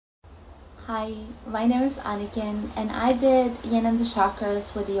Hi, my name is Anniken, and I did Yin and the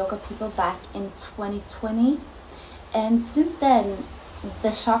Chakras with the yoga people back in 2020. And since then,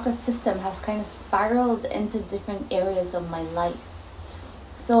 the chakra system has kind of spiraled into different areas of my life.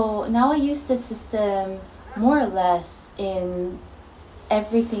 So now I use the system more or less in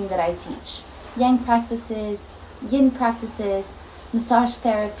everything that I teach: Yang practices, Yin practices, massage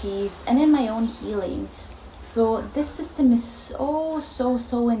therapies, and in my own healing. So this system is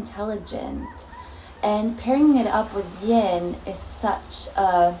so intelligent, and pairing it up with Yin is such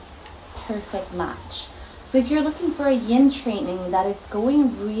a perfect match. So if you're looking for a Yin training that is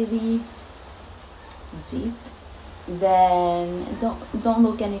going really deep, then don't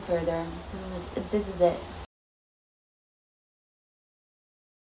look any further. This is it.